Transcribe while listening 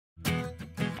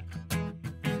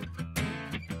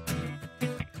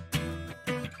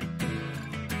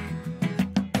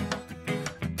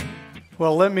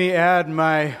Well, let me add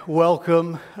my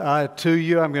welcome to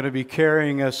you. I'm going to be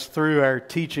carrying us through our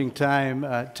teaching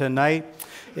time tonight.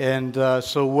 And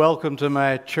so welcome to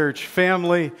my church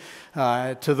family.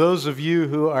 To those of you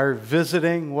who are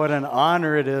visiting, what an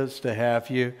honor it is to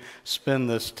have you spend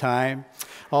this time.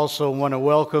 Also want to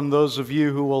welcome those of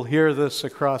you who will hear this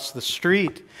across the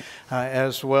street,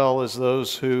 as well as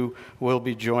those who will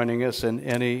be joining us in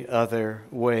any other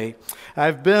way.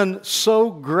 I've been so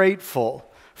grateful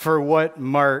for what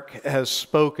Mark has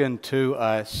spoken to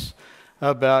us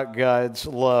about God's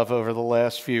love over the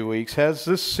last few weeks. Has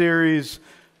this series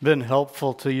been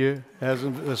helpful to you?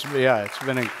 Hasn't this? Yeah, it's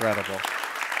been incredible.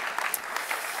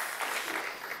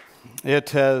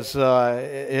 It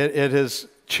has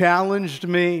challenged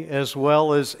me as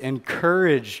well as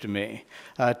encouraged me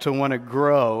to want to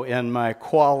grow in my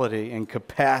quality and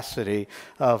capacity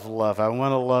of love. I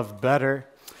want to love better,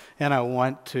 and I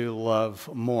want to love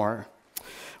more.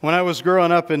 When I was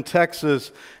growing up in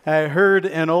Texas, I heard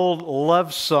an old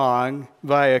love song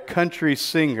by a country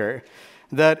singer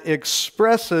that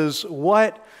expresses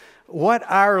what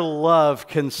our love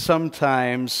can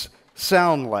sometimes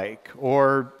sound like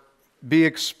or be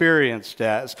experienced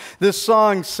as. This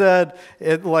song said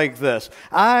it like this: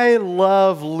 I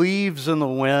love leaves in the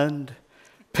wind,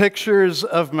 pictures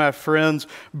of my friends,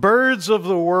 birds of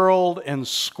the world, and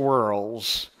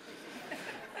squirrels.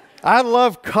 I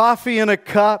love coffee in a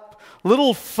cup,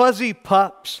 little fuzzy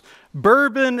pups,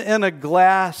 bourbon in a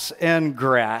glass, and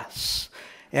grass.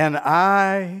 And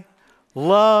I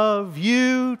love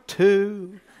you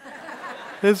too.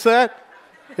 Is that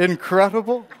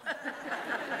incredible?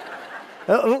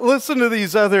 Listen to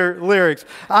these other lyrics.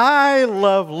 I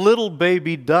love little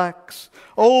baby ducks,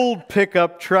 old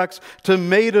pickup trucks,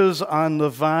 tomatoes on the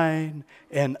vine,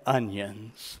 and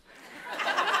onions.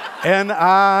 And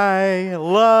I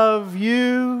love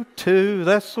you too.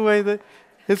 That's the way that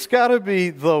it's got to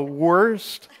be the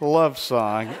worst love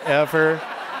song ever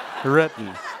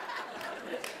written.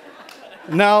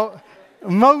 Now,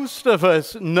 most of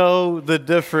us know the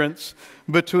difference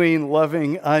between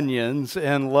loving onions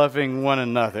and loving one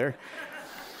another.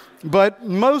 But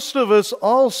most of us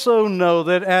also know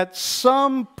that at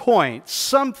some point,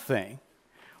 something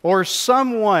or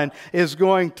someone is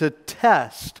going to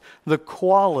test the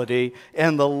quality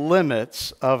and the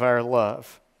limits of our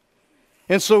love.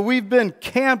 And so we've been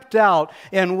camped out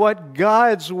in what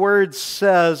God's Word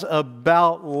says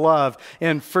about love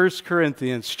in 1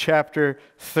 Corinthians chapter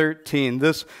 13,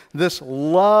 this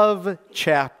love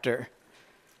chapter,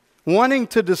 wanting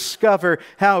to discover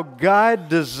how God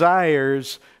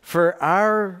desires for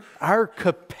our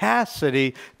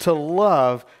capacity to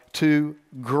love to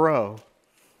grow.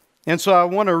 And so I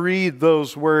want to read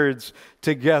those words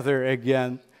together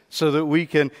again so that we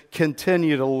can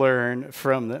continue to learn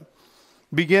from them.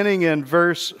 Beginning in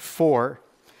verse 4,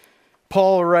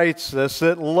 Paul writes this,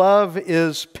 that love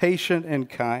is patient and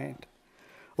kind.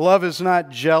 Love is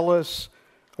not jealous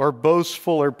or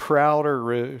boastful or proud or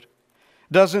rude.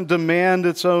 Doesn't demand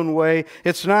its own way.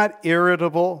 It's not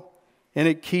irritable, and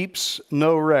it keeps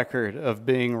no record of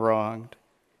being wronged.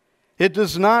 It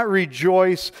does not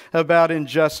rejoice about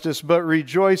injustice, but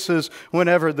rejoices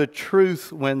whenever the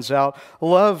truth wins out.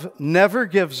 Love never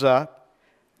gives up,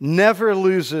 never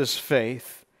loses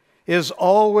faith, is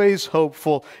always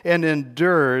hopeful, and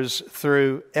endures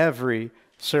through every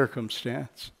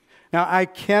circumstance. Now, I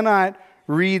cannot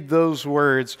read those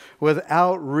words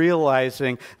without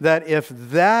realizing that if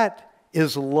that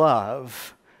is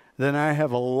love, then I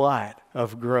have a lot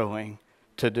of growing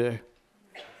to do.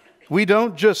 We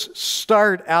don't just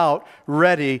start out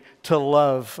ready to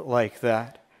love like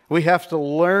that. We have to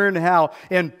learn how.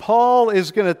 And Paul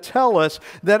is going to tell us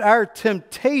that our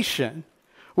temptation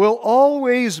will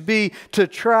always be to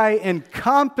try and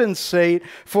compensate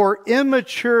for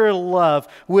immature love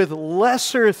with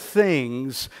lesser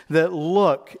things that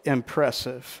look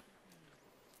impressive.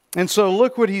 And so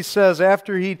look what he says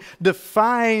after he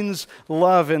defines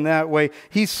love in that way.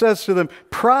 He says to them,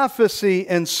 prophecy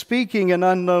and speaking in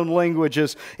unknown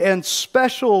languages and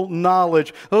special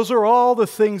knowledge. Those are all the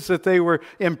things that they were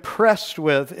impressed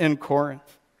with in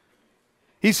Corinth.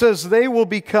 He says they will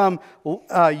become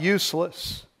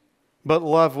useless, but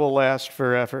love will last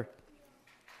forever.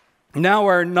 Now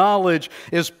our knowledge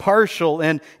is partial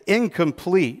and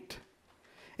incomplete.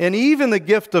 And even the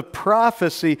gift of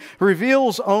prophecy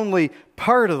reveals only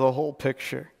part of the whole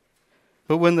picture.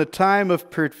 But when the time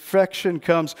of perfection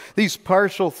comes, these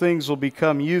partial things will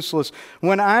become useless.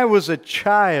 When I was a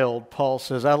child, Paul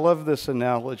says, I love this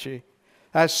analogy.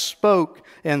 I spoke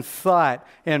and thought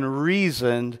and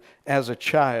reasoned as a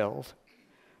child.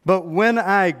 But when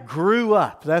I grew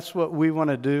up, that's what we want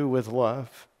to do with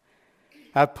love.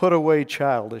 I put away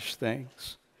childish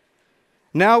things.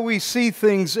 Now we see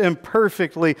things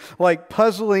imperfectly, like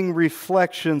puzzling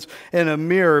reflections in a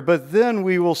mirror, but then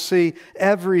we will see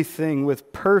everything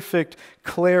with perfect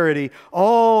clarity.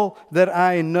 All that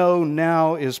I know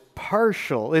now is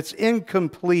partial, it's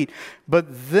incomplete, but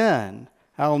then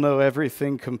I'll know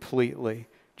everything completely,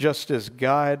 just as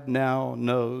God now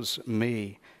knows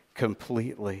me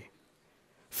completely.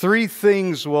 3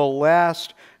 things will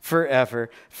last forever: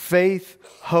 faith,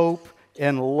 hope,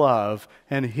 and love.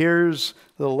 And here's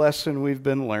the lesson we've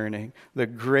been learning. The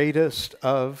greatest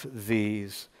of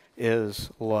these is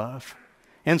love.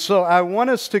 And so I want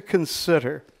us to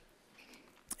consider,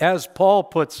 as Paul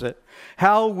puts it,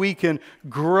 how we can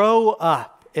grow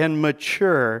up and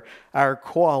mature our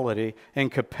quality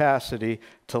and capacity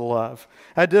to love.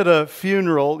 I did a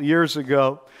funeral years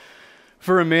ago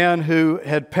for a man who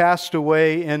had passed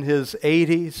away in his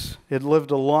 80s. He had lived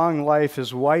a long life.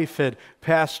 His wife had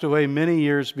passed away many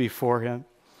years before him.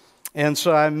 And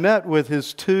so I met with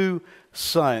his 2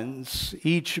 sons,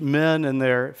 each men in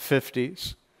their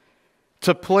 50s.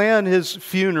 To plan his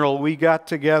funeral, we got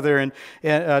together and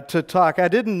to talk. I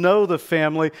didn't know the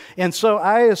family, and so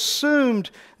I assumed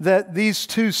that these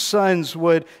 2 sons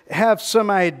would have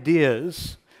some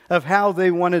ideas of how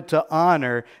they wanted to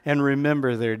honor and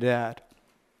remember their dad.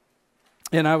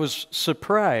 And I was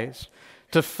surprised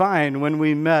to find when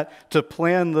we met to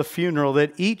plan the funeral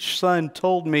that each son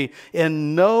told me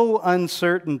in no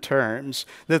uncertain terms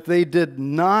that they did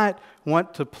not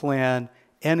want to plan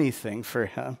anything for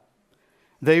him.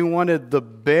 They wanted the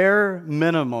bare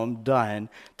minimum done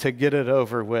to get it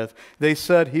over with. They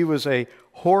said he was a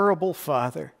horrible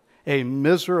father, a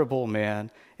miserable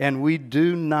man, and we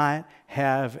do not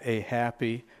have a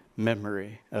happy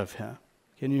memory of him.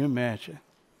 Can you imagine?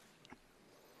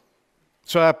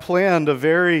 So I planned a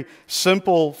very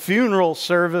simple funeral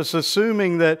service,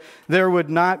 assuming that there would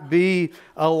not be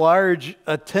a large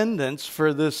attendance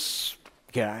for this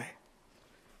guy.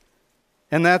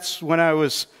 And that's when I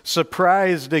was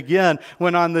surprised again,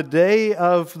 when on the day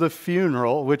of the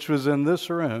funeral, which was in this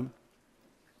room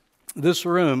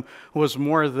was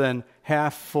more than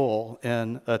half full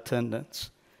in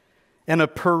attendance. And a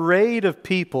parade of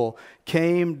people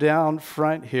came down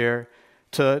front here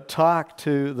to talk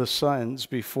to the sons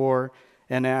before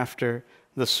and after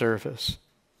the service.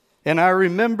 And I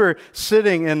remember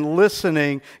sitting and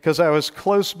listening, because I was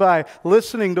close by,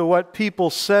 listening to what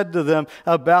people said to them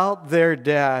about their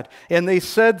dad. And they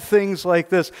said things like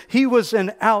this: he was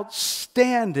an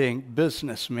outstanding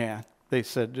businessman, they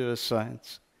said to his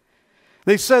sons.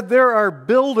 They said there are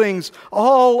buildings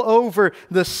all over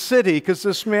the city, because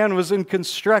this man was in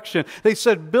construction. They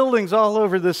said buildings all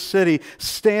over the city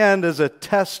stand as a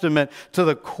testament to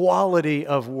the quality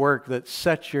of work that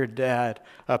sets your dad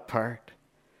apart.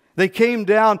 They came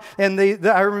down and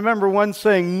I remember one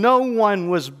saying, no one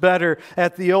was better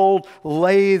at the old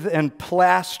lathe and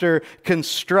plaster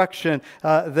construction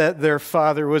that their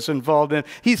father was involved in.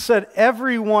 He said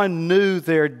everyone knew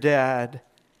their dad.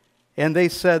 And they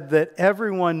said that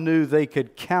everyone knew they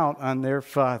could count on their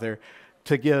father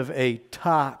to give a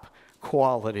top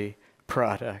quality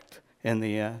product in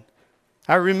the end.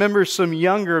 I remember some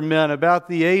younger men about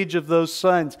the age of those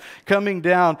sons coming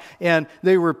down, and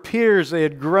they were peers. They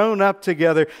had grown up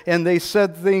together, and they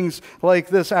said things like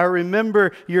this: I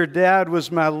remember your dad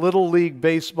was my little league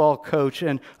baseball coach,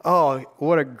 and oh,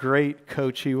 what a great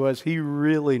coach he was. He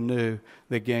really knew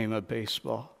the game of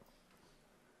baseball.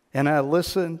 And I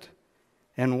listened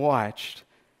and watched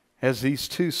as these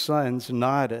 2 sons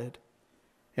nodded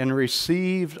and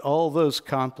received all those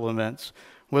compliments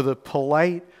with a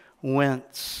polite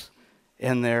wince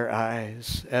in their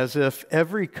eyes, as if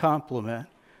every compliment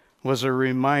was a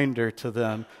reminder to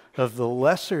them of the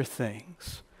lesser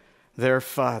things their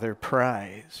father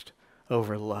prized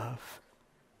over love.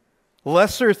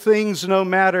 Lesser things, no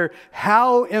matter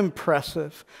how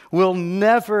impressive, will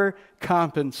never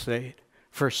compensate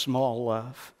for small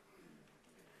love.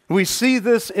 We see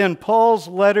this in Paul's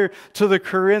letter to the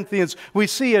Corinthians. We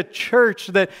see a church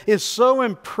that is so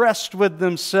impressed with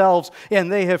themselves,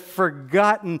 and they have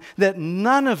forgotten that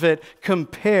none of it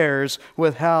compares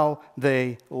with how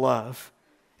they love.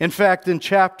 In fact, in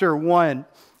chapter 1,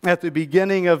 at the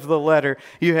beginning of the letter,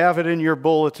 you have it in your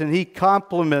bulletin,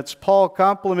 Paul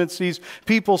compliments these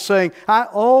people saying, I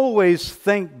always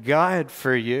thank God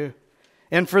for you.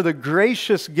 and for the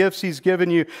gracious gifts He's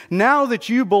given you. Now that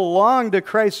you belong to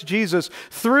Christ Jesus,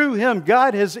 through Him,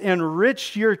 God has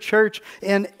enriched your church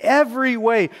in every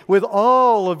way with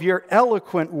all of your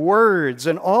eloquent words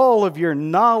and all of your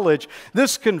knowledge.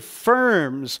 This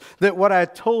confirms that what I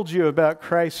told you about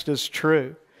Christ is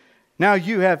true. Now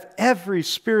you have every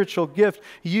spiritual gift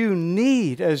you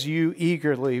need as you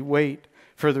eagerly wait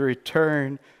for the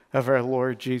return of our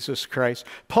Lord Jesus Christ.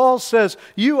 Paul says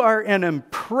you are an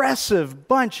impressive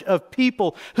bunch of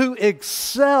people who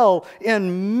excel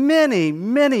in many,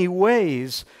 many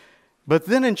ways. But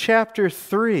then in chapter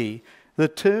 3, the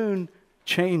tune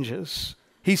changes.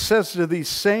 He says to these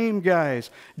same guys,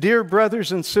 "Dear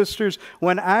brothers and sisters,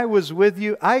 when I was with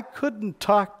you, I couldn't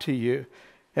talk to you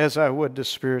as I would to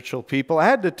spiritual people. I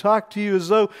had to talk to you as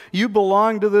though you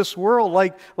belonged to this world,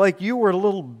 like you were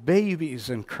little babies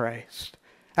in Christ.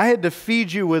 I had to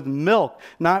feed you with milk,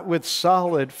 not with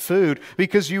solid food,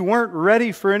 because you weren't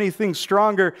ready for anything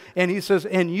stronger." And he says,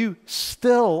 and you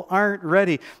still aren't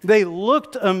ready. They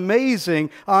looked amazing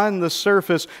on the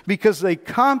surface because they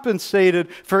compensated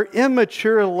for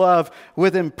immature love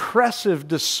with impressive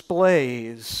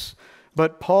displays.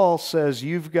 But Paul says,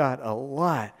 you've got a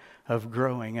lot of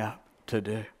growing up to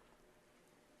do.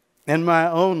 In my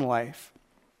own life,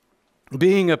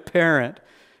 being a parent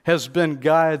has been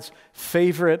God's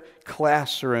favorite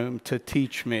classroom to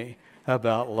teach me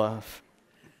about love.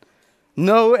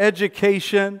 No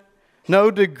education,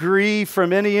 no degree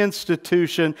from any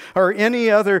institution or any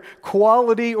other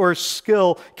quality or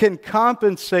skill can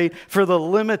compensate for the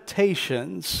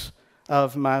limitations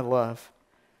of my love.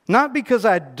 Not because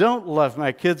I don't love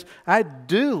my kids, I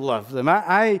do love them.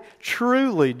 I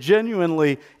truly,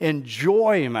 genuinely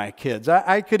enjoy my kids.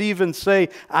 I could even say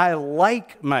I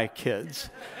like my kids.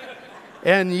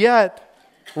 And yet,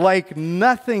 like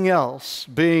nothing else,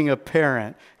 being a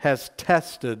parent has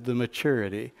tested the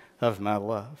maturity of my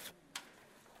love.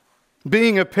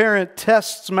 Being a parent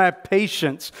tests my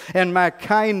patience and my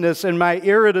kindness and my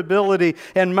irritability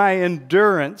and my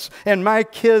endurance. And my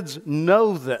kids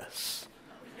know this.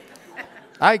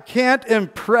 I can't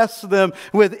impress them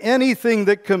with anything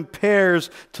that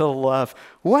compares to love.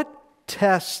 What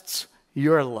tests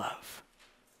your love?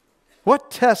 What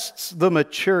tests the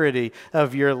maturity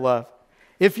of your love?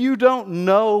 If you don't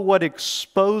know what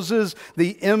exposes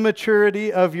the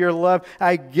immaturity of your love,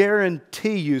 I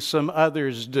guarantee you some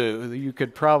others do. You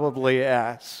could probably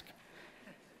ask.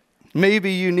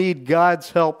 Maybe you need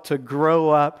God's help to grow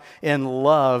up in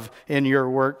love in your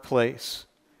workplace.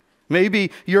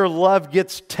 Maybe your love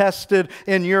gets tested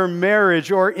in your marriage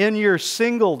or in your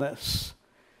singleness.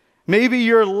 Maybe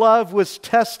your love was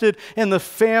tested in the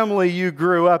family you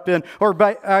grew up in or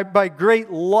by great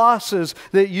losses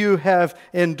that you have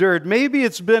endured. Maybe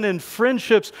it's been in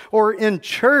friendships or in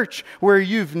church where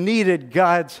you've needed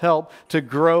God's help to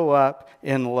grow up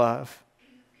in love.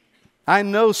 I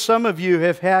know some of you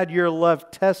have had your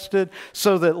love tested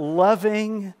so that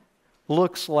loving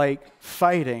looks like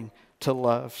fighting to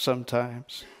love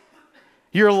sometimes.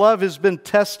 Your love has been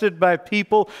tested by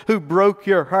people who broke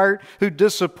your heart, who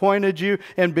disappointed you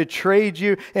and betrayed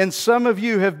you. And some of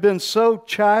you have been so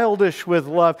childish with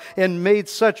love and made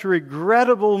such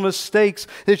regrettable mistakes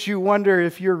that you wonder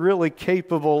if you're really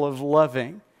capable of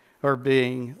loving or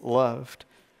being loved.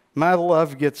 My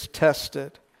love gets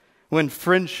tested when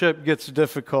friendship gets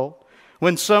difficult.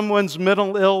 When someone's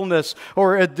mental illness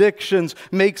or addictions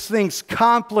makes things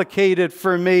complicated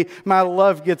for me, my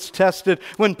love gets tested.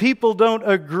 When people don't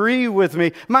agree with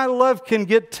me, my love can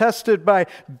get tested by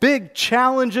big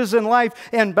challenges in life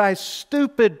and by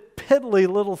stupid, piddly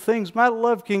little things. My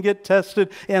love can get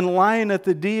tested in line at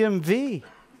the DMV.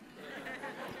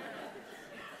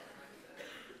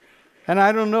 And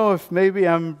I don't know if maybe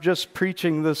I'm just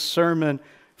preaching this sermon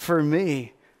for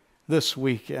me this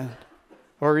weekend,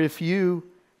 or if you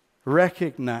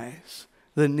recognize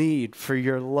the need for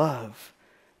your love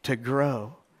to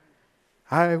grow.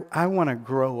 I want to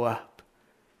grow up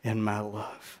in my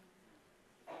love.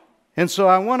 And so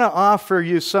I want to offer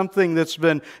you something that's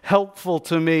been helpful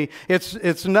to me.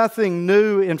 It's nothing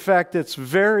new. In fact, it's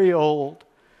very old.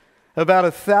 About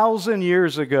 1,000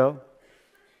 years ago,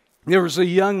 there was a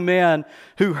young man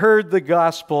who heard the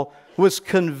gospel, was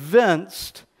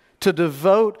convinced to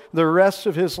devote the rest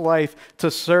of his life to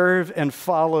serve and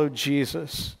follow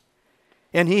Jesus.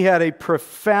 And he had a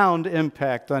profound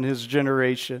impact on his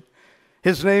generation.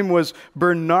 His name was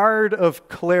Bernard of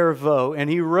Clairvaux, and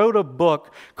he wrote a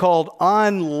book called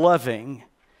On Loving,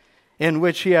 in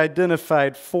which he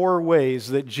identified 4 ways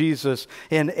that Jesus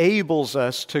enables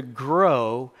us to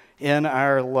grow in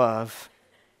our love.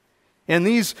 And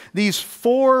these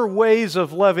 4 ways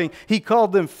of loving, he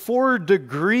called them 4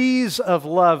 degrees of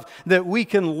love that we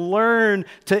can learn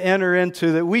to enter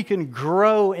into, that we can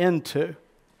grow into.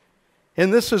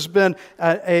 And this has been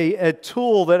a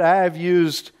tool that I have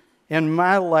used in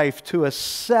my life to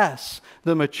assess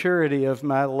the maturity of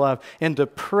my love and to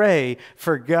pray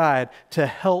for God to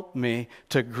help me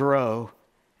to grow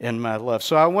in my love.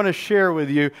 So I want to share with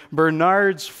you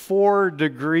Bernard's 4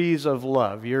 degrees of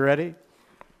love. You ready?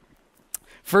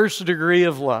 First degree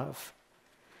of love.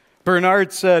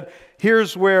 Bernard said,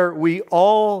 here's where we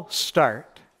all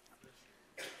start.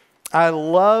 I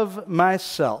love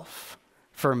myself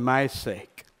for my sake.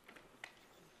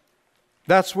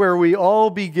 That's where we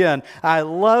all begin. I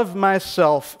love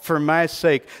myself for my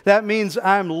sake. That means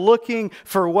I'm looking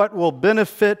for what will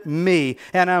benefit me,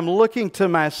 and I'm looking to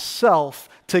myself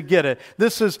to get it.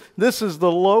 This is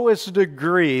the lowest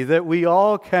degree that we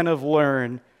all kind of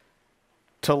learn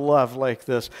to love like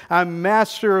this. I'm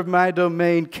master of my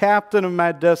domain, captain of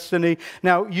my destiny.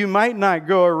 Now, you might not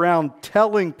go around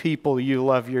telling people you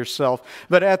love yourself,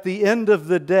 but at the end of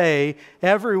the day,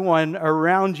 everyone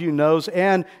around you knows,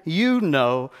 and you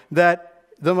know that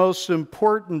the most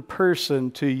important person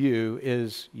to you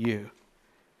is you.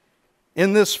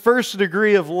 In this first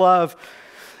degree of love,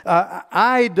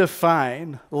 I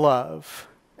define love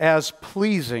as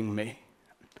pleasing me.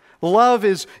 Love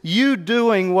is you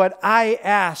doing what I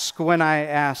ask when I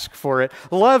ask for it.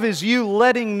 Love is you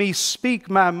letting me speak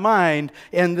my mind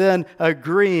and then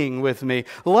agreeing with me.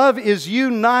 Love is you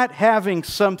not having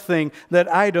something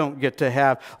that I don't get to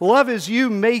have. Love is you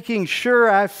making sure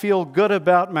I feel good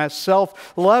about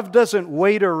myself. Love doesn't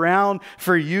wait around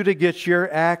for you to get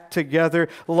your act together.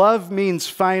 Love means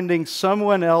finding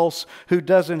someone else who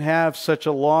doesn't have such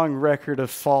a long record of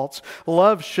faults.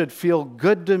 Love should feel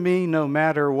good to me no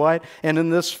matter what. And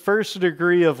in this first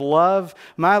degree of love,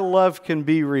 my love can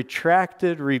be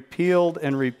retracted, repealed,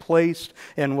 and replaced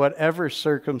in whatever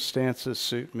circumstances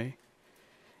suit me.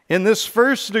 In this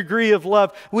first degree of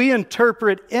love, we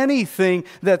interpret anything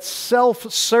that's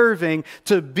self-serving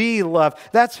to be love.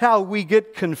 That's how we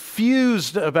get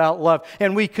confused about love.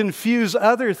 And we confuse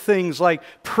other things like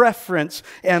preference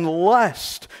and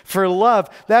lust for love.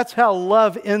 That's how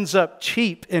love ends up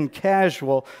cheap and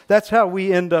casual. That's how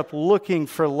we end up looking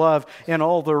for love in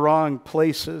all the wrong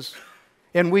places.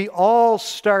 And we all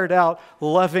start out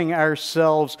loving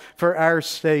ourselves for our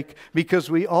sake because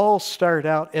we all start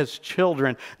out as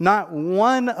children. Not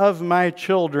one of my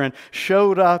children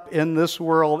showed up in this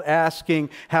world asking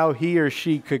how he or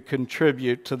she could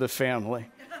contribute to the family.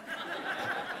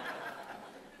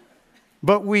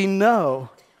 But we know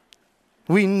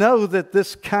that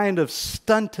this kind of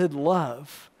stunted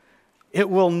love, it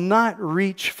will not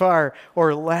reach far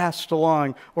or last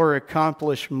long or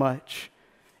accomplish much.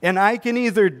 And I can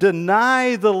either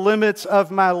deny the limits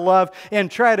of my love and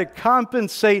try to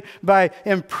compensate by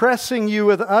impressing you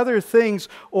with other things,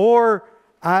 or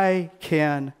I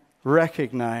can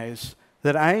recognize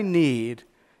that I need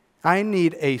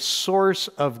a source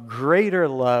of greater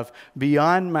love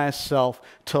beyond myself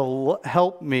to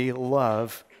help me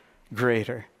love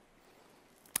greater.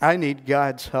 I need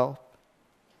God's help.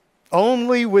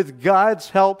 Only with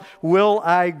God's help will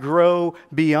I grow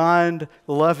beyond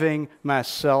loving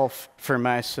myself for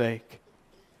my sake.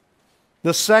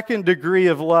 The second degree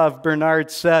of love,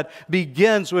 Bernard said,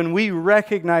 begins when we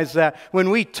recognize that,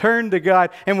 when we turn to God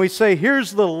and we say,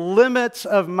 here's the limits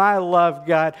of my love,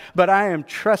 God, but I am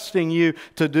trusting you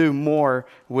to do more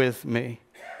with me.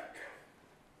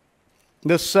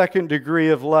 The second degree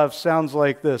of love sounds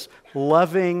like this: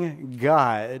 loving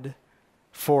God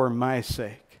for my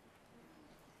sake.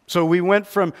 So we went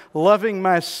from loving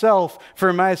myself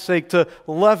for my sake to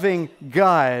loving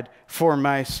God for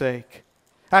my sake.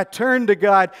 I turn to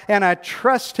God and I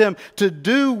trust Him to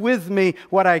do with me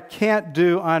what I can't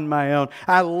do on my own.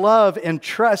 I love and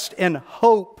trust and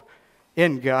hope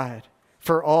in God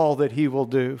for all that He will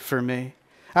do for me.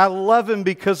 I love Him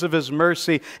because of His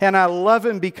mercy, and I love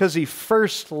Him because He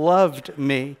first loved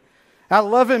me. I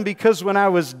love Him because when I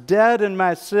was dead in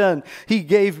my sin, He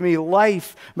gave me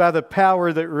life by the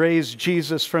power that raised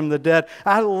Jesus from the dead.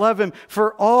 I love Him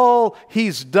for all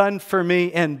He's done for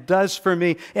me and does for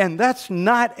me. And that's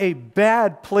not a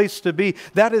bad place to be.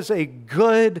 That is a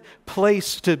good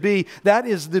place to be. That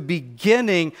is the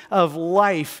beginning of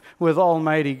life with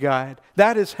Almighty God.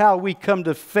 That is how we come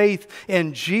to faith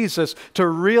in Jesus, to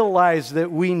realize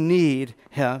that we need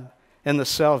Him and the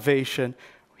salvation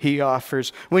He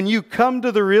offers. When you come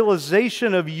to the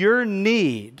realization of your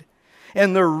need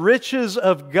and the riches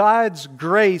of God's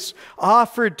grace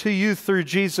offered to you through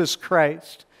Jesus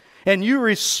Christ, and you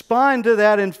respond to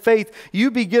that in faith,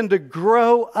 you begin to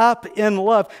grow up in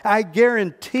love. I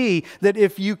guarantee that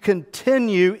if you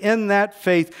continue in that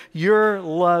faith, your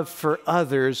love for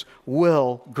others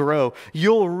will grow.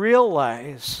 You'll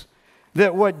realize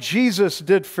that what Jesus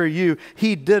did for you,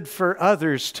 He did for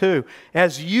others too.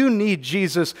 As you need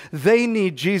Jesus, they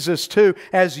need Jesus too.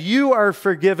 As you are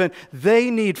forgiven,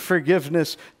 they need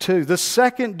forgiveness too. The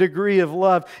second degree of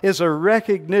love is a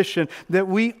recognition that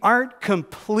we aren't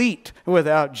complete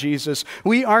without Jesus.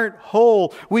 We aren't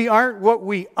whole. We aren't what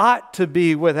we ought to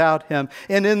be without Him.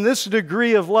 And in this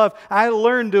degree of love, I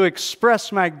learn to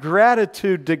express my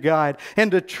gratitude to God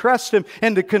and to trust Him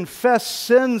and to confess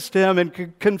sins to Him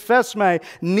and confess my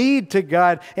need to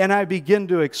God, and I begin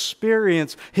to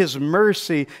experience His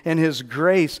mercy and His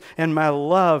grace, and my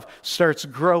love starts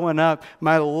growing up.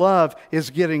 My love is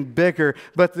getting bigger,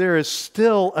 but there is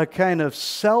still a kind of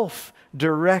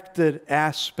self-directed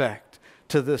aspect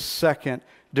to this second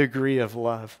degree of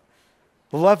love.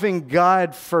 Loving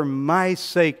God for my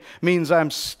sake means I'm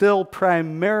still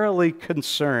primarily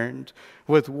concerned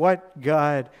with what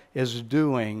God is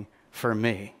doing for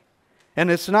me. And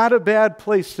it's not a bad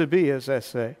place to be, as I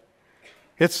say.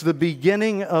 It's the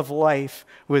beginning of life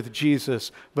with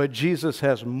Jesus, but Jesus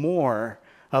has more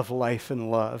of life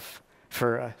and love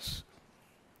for us.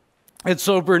 And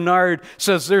so Bernard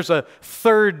says there's a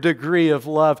third degree of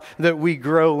love that we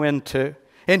grow into.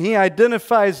 And he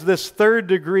identifies this third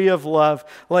degree of love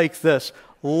like this: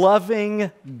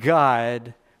 loving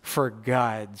God for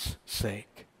God's sake.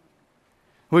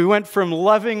 We went from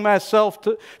loving myself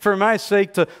for my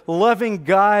sake to loving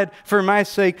God for my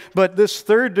sake. But this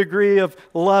third degree of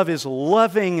love is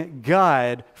loving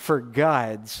God for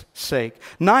God's sake.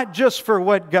 Not just for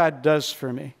what God does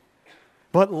for me,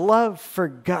 but love for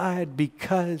God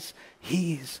because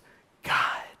He's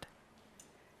God.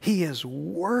 He is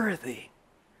worthy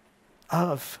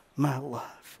of my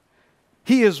love.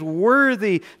 He is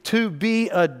worthy to be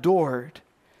adored.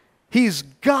 He's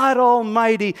God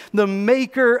Almighty, the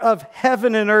maker of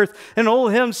heaven and earth. An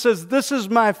old hymn says, "This is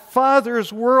my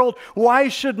Father's world. Why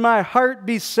should my heart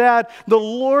be sad? The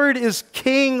Lord is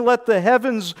King. Let the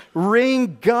heavens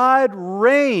ring. God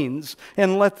reigns,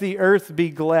 and let the earth be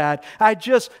glad." I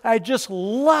just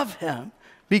love Him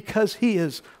because He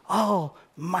is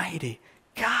Almighty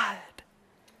God.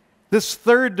 This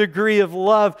third degree of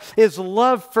love is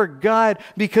love for God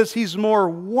because He's more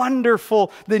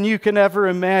wonderful than you can ever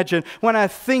imagine. When I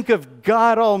think of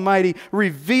God Almighty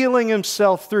revealing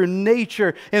Himself through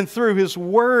nature and through His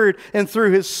Word and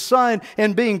through His Son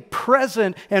and being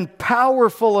present and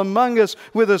powerful among us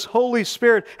with His Holy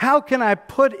Spirit, how can I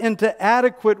put into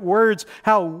adequate words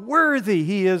how worthy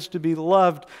He is to be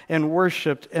loved and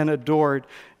worshiped and adored?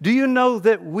 Do you know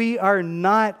that we are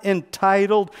not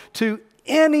entitled to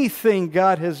anything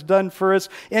God has done for us?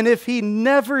 And if He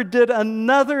never did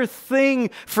another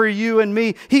thing for you and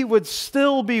me, He would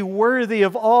still be worthy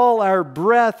of all our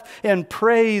breath and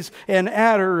praise and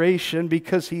adoration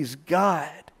because He's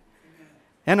God.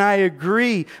 And I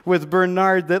agree with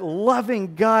Bernard that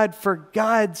loving God for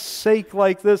God's sake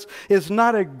like this is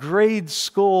not a grade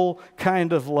school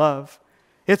kind of love.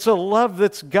 It's a love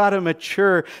that's got to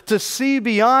mature, to see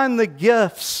beyond the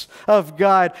gifts of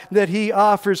God that He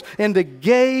offers and to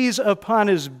gaze upon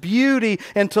His beauty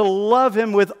and to love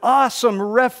Him with awesome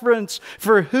reverence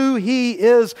for who He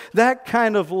is. That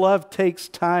kind of love takes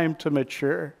time to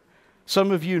mature.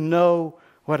 Some of you know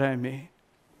what I mean.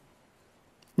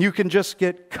 You can just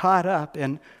get caught up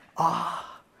in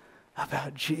awe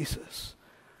about Jesus.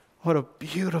 What a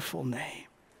beautiful name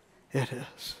it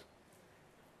is.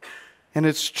 And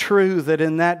it's true that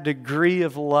in that degree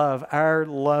of love, our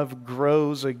love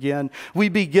grows again. We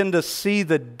begin to see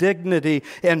the dignity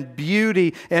and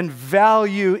beauty and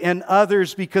value in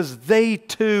others because they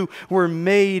too were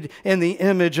made in the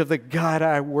image of the God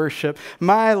I worship.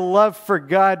 My love for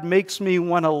God makes me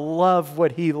want to love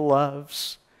what He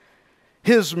loves.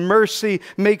 His mercy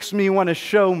makes me want to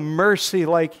show mercy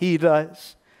like He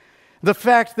does. The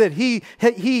fact that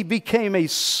he became a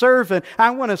servant, I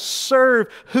want to serve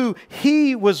who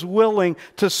He was willing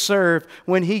to serve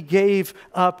when He gave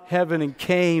up heaven and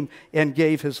came and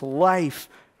gave His life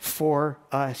for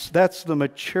us. That's the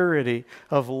maturity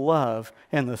of love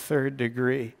in the third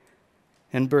degree.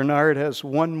 And Bernard has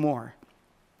one more,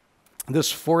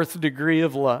 this fourth degree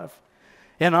of love.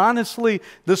 And honestly,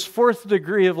 this fourth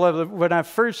degree of love, when I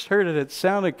first heard it, it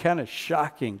sounded kind of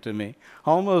shocking to me,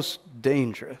 almost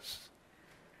dangerous.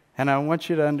 And I want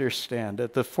you to understand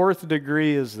that the fourth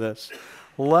degree is this: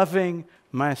 loving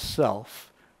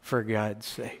myself for God's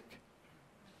sake.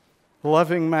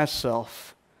 Loving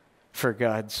myself for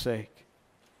God's sake.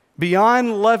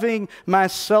 beyond loving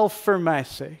myself for my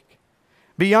sake,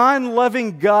 beyond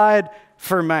loving God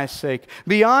for my sake,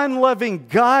 beyond loving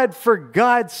God for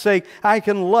God's sake, I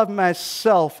can love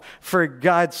myself for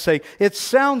God's sake. It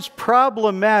sounds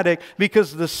problematic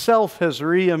because the self has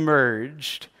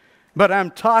reemerged, but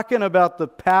I'm talking about the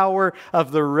power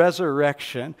of the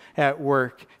resurrection at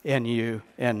work in you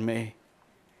and me.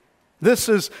 This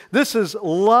is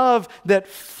love that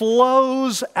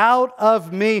flows out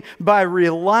of me by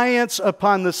reliance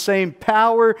upon the same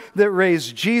power that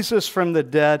raised Jesus from the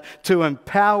dead to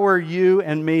empower you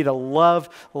and me to love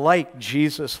like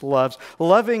Jesus loves.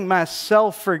 Loving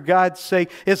myself for God's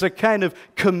sake is a kind of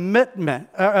commitment,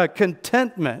 a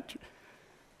contentment,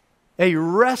 a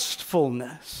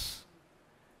restfulness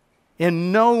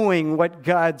in knowing what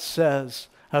God says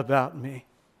about me.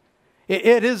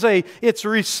 It's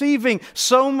receiving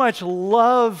so much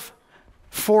love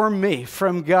for me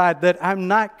from God that I'm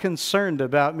not concerned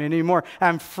about me anymore.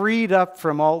 I'm freed up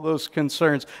from all those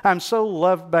concerns. I'm so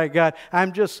loved by God,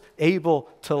 I'm just able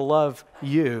to love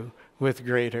you with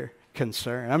greater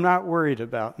concern. I'm not worried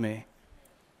about me.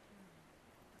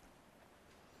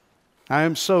 I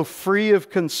am so free of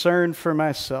concern for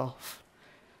myself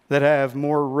that I have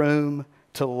more room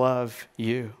to love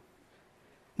you.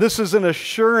 This is an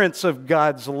assurance of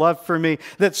God's love for me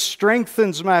that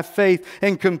strengthens my faith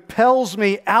and compels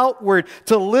me outward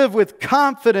to live with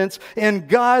confidence in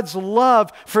God's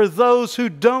love for those who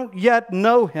don't yet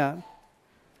know Him.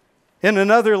 In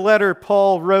another letter,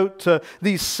 Paul wrote to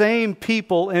these same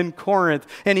people in Corinth,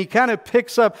 and he kind of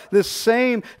picks up this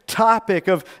same topic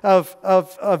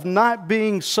of not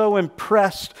being so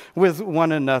impressed with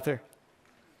one another.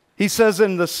 He says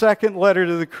in the second letter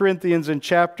to the Corinthians in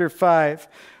chapter 5,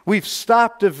 we've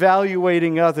stopped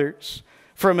evaluating others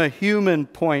from a human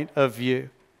point of view.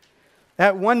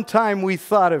 At one time, we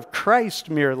thought of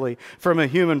Christ merely from a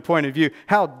human point of view.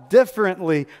 How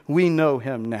differently we know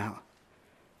Him now.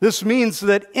 This means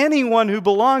that anyone who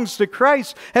belongs to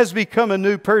Christ has become a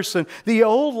new person. The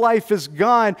old life is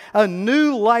gone. A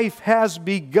new life has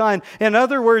begun. In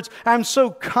other words, I'm so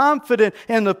confident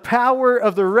in the power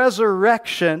of the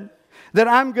resurrection that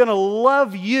I'm going to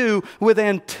love you with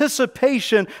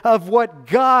anticipation of what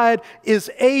God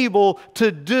is able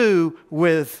to do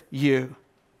with you.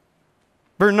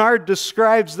 Bernard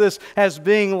describes this as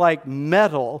being like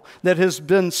metal that has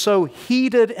been so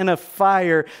heated in a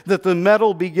fire that the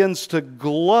metal begins to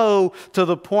glow to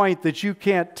the point that you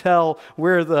can't tell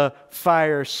where the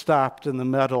fire stopped and the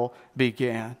metal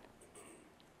began.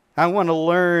 I want to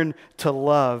learn to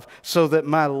love so that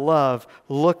my love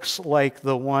looks like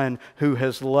the one who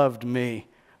has loved me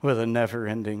with a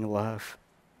never-ending love.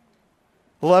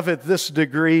 Love at this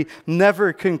degree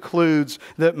never concludes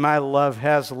that my love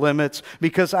has limits,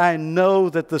 because I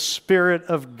know that the Spirit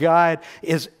of God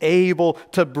is able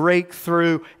to break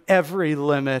through every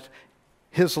limit.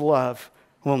 His love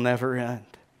will never end.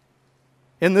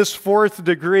 In this fourth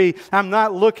degree, I'm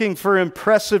not looking for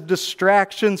impressive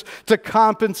distractions to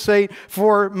compensate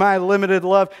for my limited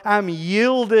love. I'm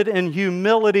yielded in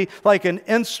humility like an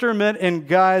instrument in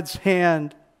God's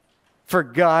hand for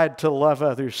God to love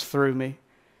others through me.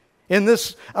 In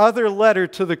this other letter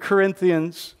to the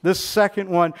Corinthians, this second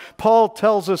one, Paul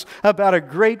tells us about a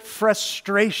great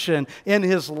frustration in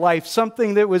his life,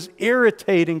 something that was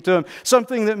irritating to him,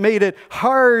 something that made it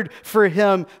hard for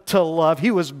him to love.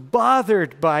 He was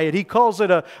bothered by it. He calls it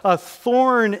a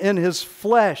thorn in his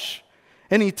flesh.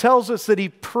 And he tells us that he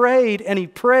prayed and he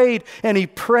prayed and he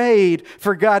prayed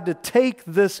for God to take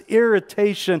this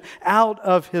irritation out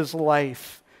of his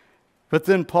life. But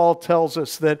then Paul tells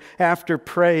us that after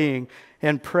praying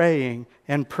and praying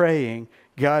and praying,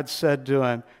 God said to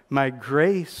him, "My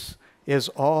grace is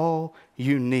all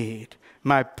you need.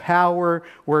 My power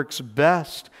works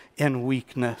best in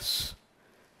weakness."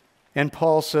 And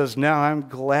Paul says, now I'm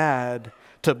glad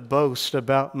to boast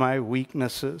about my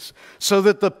weaknesses so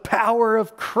that the power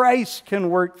of Christ can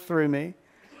work through me.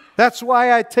 That's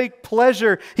why I take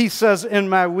pleasure, he says, in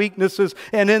my weaknesses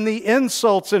and in the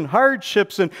insults and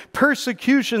hardships and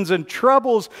persecutions and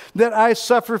troubles that I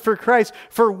suffer for Christ.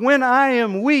 For when I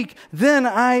am weak, then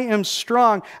I am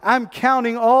strong. I'm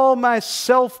counting all my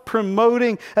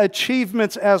self-promoting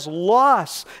achievements as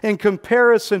loss in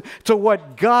comparison to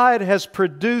what God has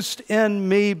produced in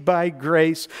me by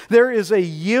grace. There is a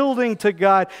yielding to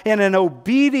God and an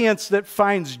obedience that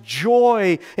finds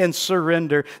joy in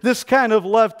surrender. This kind of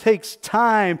love takes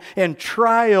time and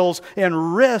trials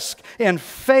and risk and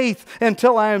faith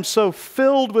until I am so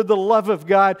filled with the love of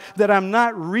God that I'm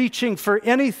not reaching for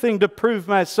anything to prove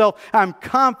myself. I'm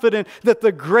confident that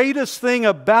the greatest thing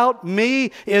about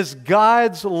me is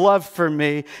God's love for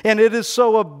me. And it is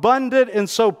so abundant and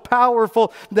so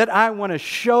powerful that I want to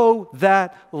show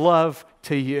that love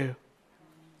to you.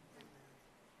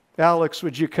 Alex,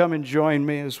 would you come and join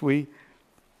me as we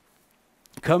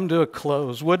come to a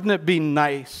close? Wouldn't it be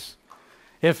nice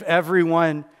if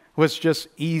everyone was just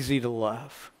easy to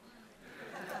love?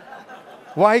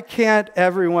 Why can't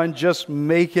everyone just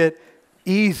make it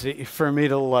easy for me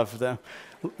to love them?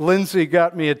 Lindsay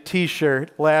got me a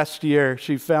t-shirt last year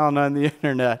she found on the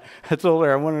internet. I told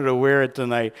her I wanted to wear it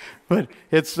tonight, but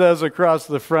it says across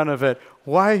the front of it,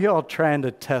 "Why are y'all trying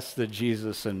to test the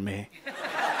Jesus in me?"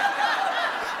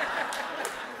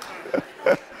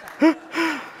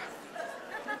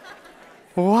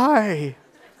 Why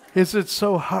is it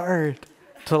so hard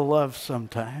to love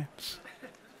sometimes?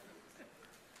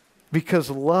 Because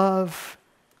love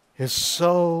is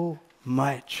so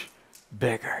much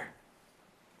bigger.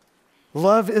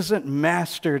 Love isn't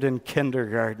mastered in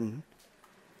kindergarten.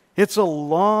 It's a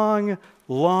long,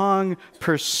 long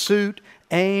pursuit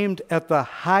aimed at the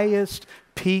highest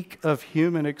peak of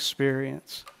human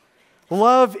experience.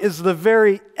 Love is the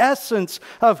very essence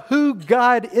of who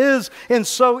God is, and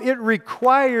so it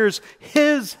requires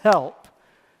His help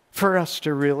for us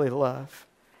to really love.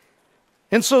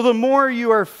 And so the more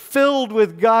you are filled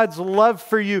with God's love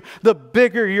for you, the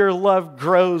bigger your love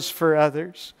grows for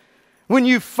others. When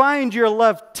you find your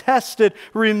love tested,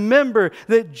 remember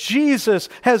that Jesus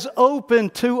has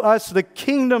opened to us the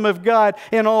kingdom of God,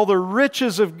 and all the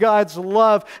riches of God's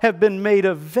love have been made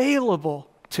available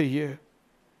to you.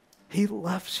 He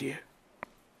loves you.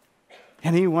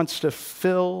 And He wants to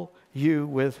fill you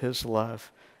with His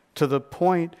love to the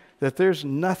point that there's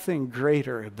nothing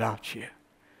greater about you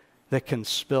that can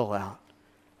spill out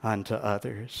onto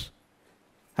others.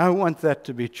 I want that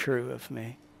to be true of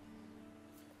me.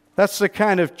 That's the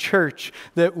kind of church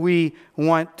that we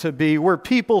want to be, where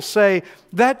people say,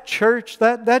 that church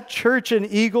in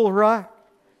Eagle Rock,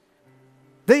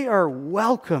 they are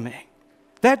welcoming.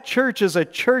 That church is a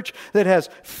church that has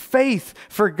faith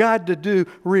for God to do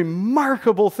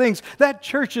remarkable things. That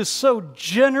church is so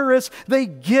generous. They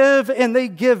give, and they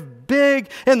give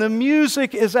big, and the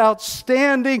music is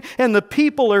outstanding, and the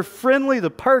people are friendly.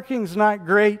 The parking's not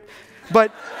great,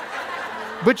 but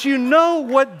you know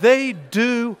what they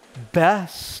do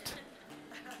best?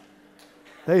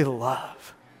 They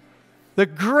love. The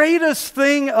greatest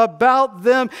thing about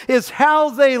them is how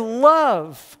they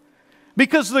love.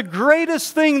 Because the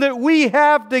greatest thing that we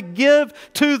have to give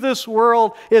to this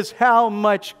world is how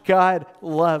much God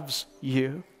loves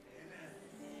you.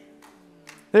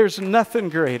 There's nothing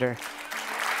greater.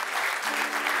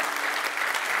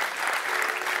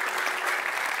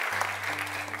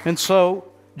 And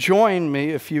so, join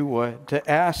me, if you would,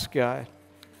 to ask God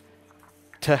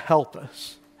to help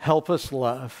us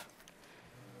love.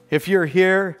 If you're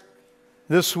here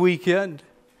this weekend,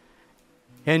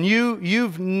 and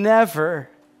you've never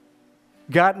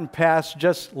gotten past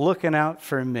just looking out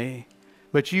for me,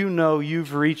 but you know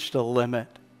you've reached a limit,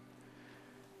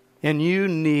 and you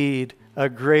need a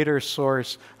greater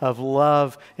source of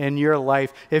love in your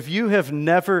life. If you have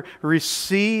never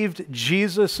received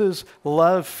Jesus'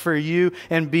 love for you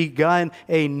and begun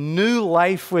a new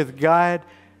life with God,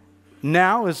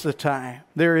 now is the time.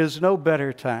 There is no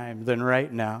better time than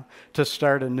right now to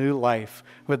start a new life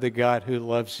with the God who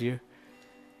loves you.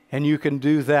 And you can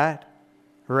do that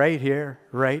right here,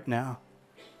 right now.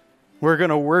 We're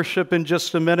going to worship in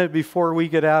just a minute before we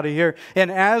get out of here.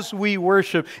 And as we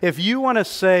worship, if you want to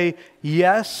say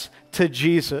yes to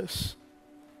Jesus,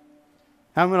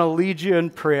 I'm going to lead you in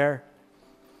prayer.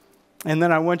 And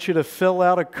then I want you to fill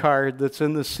out a card that's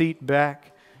in the seat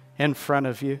back in front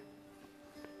of you.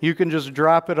 You can just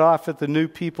drop it off at the new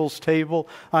people's table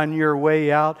on your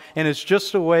way out. And it's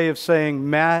just a way of saying,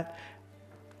 Matt,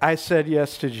 I said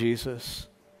yes to Jesus.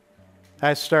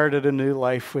 I started a new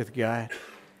life with God,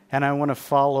 and I want to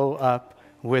follow up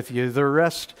with you. The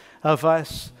rest of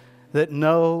us that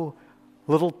know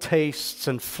little tastes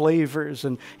and flavors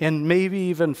and maybe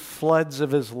even floods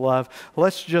of His love,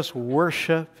 let's just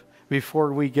worship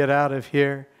before we get out of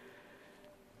here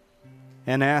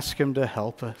and ask Him to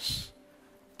help us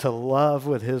to love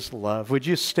with His love. Would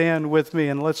you stand with me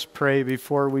and let's pray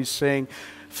before we sing.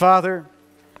 Father,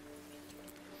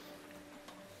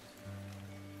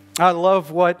 I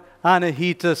love what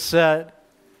Anahita said,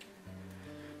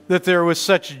 that there was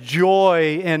such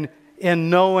joy in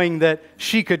knowing that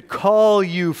she could call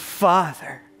you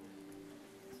Father.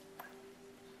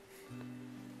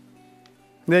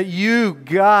 That you,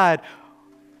 God,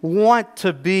 want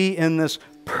to be in this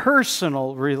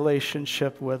personal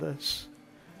relationship with us.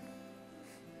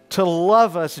 To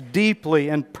love us deeply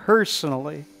and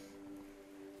personally.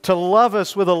 To love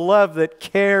us with a love that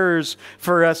cares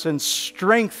for us and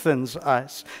strengthens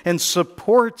us and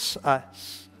supports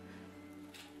us.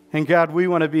 And God, we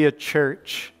want to be a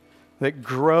church that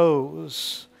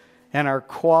grows in our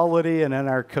quality and in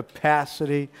our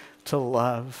capacity to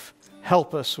love.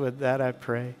 Help us with that, I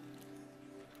pray.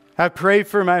 I pray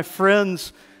for my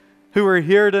friends who are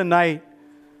here tonight,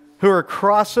 who are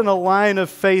crossing a line of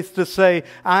faith to say,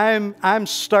 I'm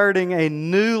starting a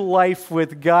new life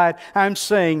with God. I'm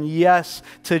saying yes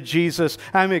to Jesus.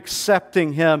 I'm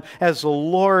accepting Him as the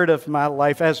Lord of my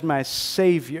life, as my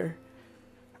Savior.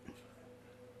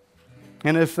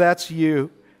 And if that's you,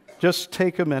 just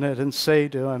take a minute and say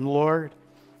to Him, Lord,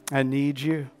 I need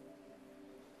you.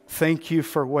 Thank you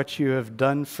for what you have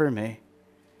done for me.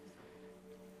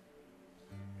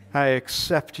 I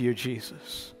accept you,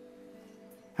 Jesus.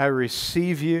 I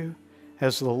receive you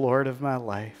as the Lord of my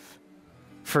life.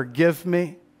 Forgive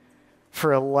me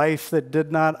for a life that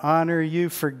did not honor you.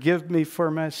 Forgive me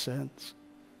for my sins.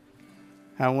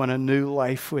 I want a new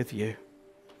life with you.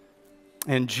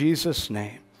 In Jesus'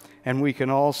 name. And we can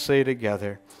all say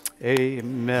together,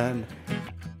 amen.